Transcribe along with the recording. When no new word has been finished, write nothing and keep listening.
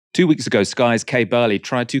2 weeks ago, Sky's Kay Burley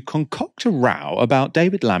tried to concoct a row about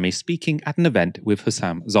David Lammy speaking at an event with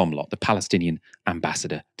Hussam Zomlot, the Palestinian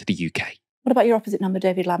ambassador to the UK. What about your opposite number,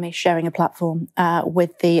 David Lammy, sharing a platform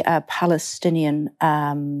with the Palestinian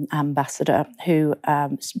ambassador who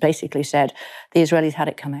basically said the Israelis had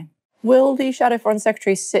it coming? Will the Shadow Foreign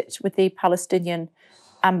Secretary sit with the Palestinian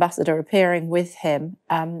ambassador appearing with him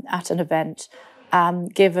at an event,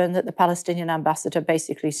 given that the Palestinian ambassador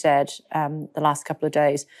basically said the last couple of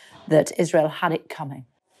days that Israel had it coming?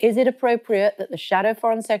 Is it appropriate that the Shadow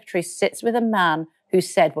Foreign Secretary sits with a man who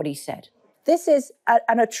said what he said? This is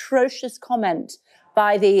an atrocious comment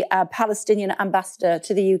by the Palestinian ambassador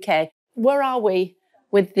to the UK. Where are we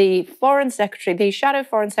with the Foreign Secretary, the Shadow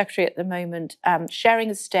Foreign Secretary at the moment, sharing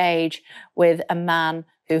a stage with a man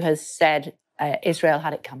who has said Israel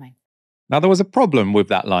had it coming? Now, there was a problem with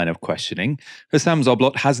that line of questioning. Hussam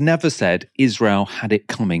Zomlot has never said Israel had it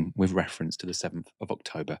coming with reference to the 7th of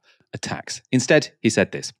October attacks. Instead, he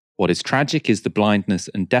said this: "What is tragic is the blindness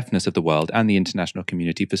and deafness of the world and the international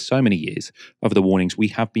community for so many years over the warnings we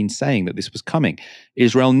have been saying that this was coming.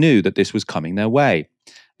 Israel knew that this was coming their way."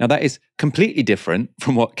 Now, that is completely different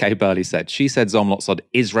from what Kay Burley said. She said Zomlot said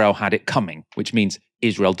Israel had it coming, which means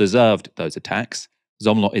Israel deserved those attacks.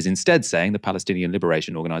 Zomlot is instead saying the Palestinian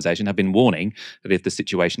Liberation Organization have been warning that if the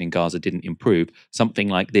situation in Gaza didn't improve, something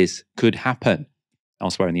like this could happen.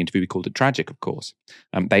 Elsewhere in the interview, we called it tragic, of course.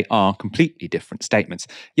 They are completely different statements.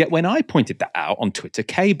 Yet when I pointed that out on Twitter,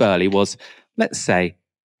 Kay Burley was, let's say,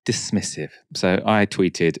 dismissive. So I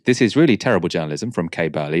tweeted, "This is really terrible journalism from Kay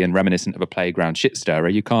Burley and reminiscent of a playground shit stirrer.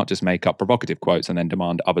 You can't just make up provocative quotes and then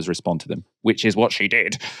demand others respond to them," which is what she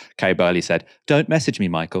did. Kay Burley said, "Don't message me,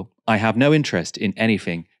 Michael. I have no interest in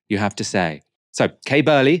anything you have to say." So Kay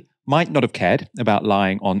Burley might not have cared about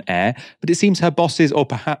lying on air, but it seems her bosses, or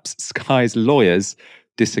perhaps Sky's lawyers,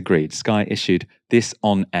 disagreed. Sky issued this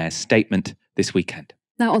on-air statement this weekend.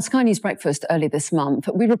 Now, on Sky News Breakfast earlier this month,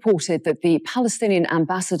 we reported that the Palestinian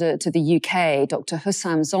ambassador to the UK, Dr.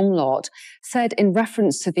 Hussam Zomlot, said in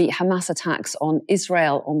reference to the Hamas attacks on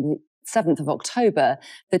Israel on the 7th of October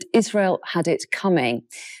that Israel had it coming.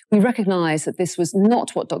 We recognise that this was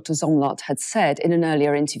not what Dr. Zomlot had said in an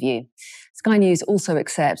earlier interview. Sky News also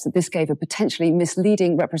accepts that this gave a potentially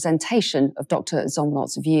misleading representation of Dr.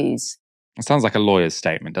 Zomlot's views. It sounds like a lawyer's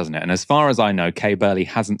statement, doesn't it? And as far as I know, Kay Burley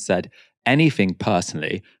hasn't said anything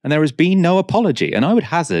personally, and there has been no apology. And I would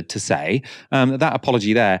hazard to say that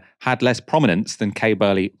apology there had less prominence than Kay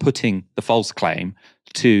Burley putting the false claim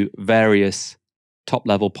to various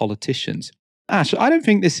top-level politicians. Ash, I don't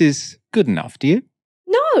think this is good enough, do you?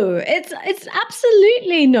 No, it's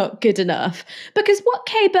absolutely not good enough, because what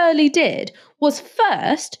Kay Burley did was,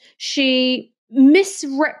 first, she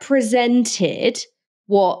misrepresented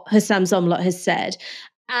what Hussam Zomlot has said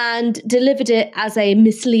and delivered it as a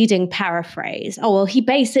misleading paraphrase. Oh, well, he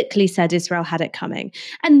basically said Israel had it coming.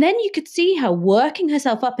 And then you could see her working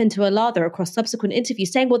herself up into a lather across subsequent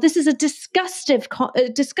interviews, saying, well, this is a disgusting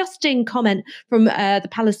comment from the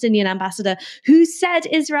Palestinian ambassador who said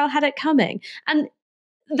Israel had it coming. And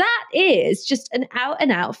that is just an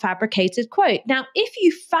out-and-out fabricated quote. Now, if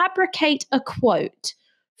you fabricate a quote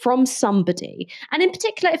from somebody, and in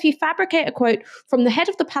particular, if you fabricate a quote from the head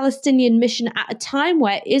of the Palestinian mission at a time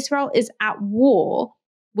where Israel is at war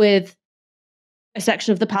with a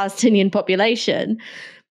section of the Palestinian population,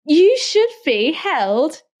 you should be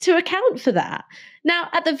held to account for that. Now,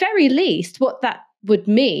 at the very least, what that would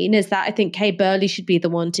mean is that I think Kay Burley should be the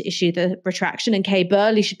one to issue the retraction and Kay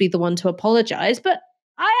Burley should be the one to apologize. But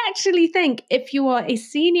I actually think if you are a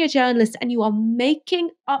senior journalist and you are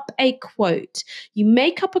making up a quote, you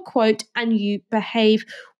make up a quote and you behave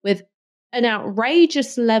with an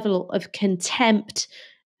outrageous level of contempt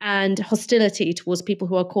and hostility towards people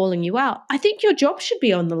who are calling you out, I think your job should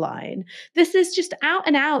be on the line. This is just out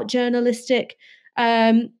and out journalistic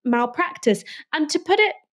malpractice. And to put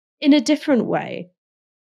it in a different way,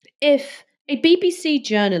 if a BBC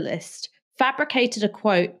journalist fabricated a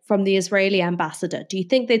quote from the Israeli ambassador, do you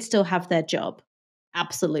think they'd still have their job?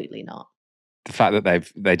 Absolutely not. The fact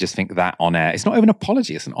that they just think that on air, it's not even an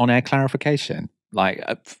apology, it's an on-air clarification. Like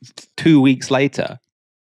 2 weeks later,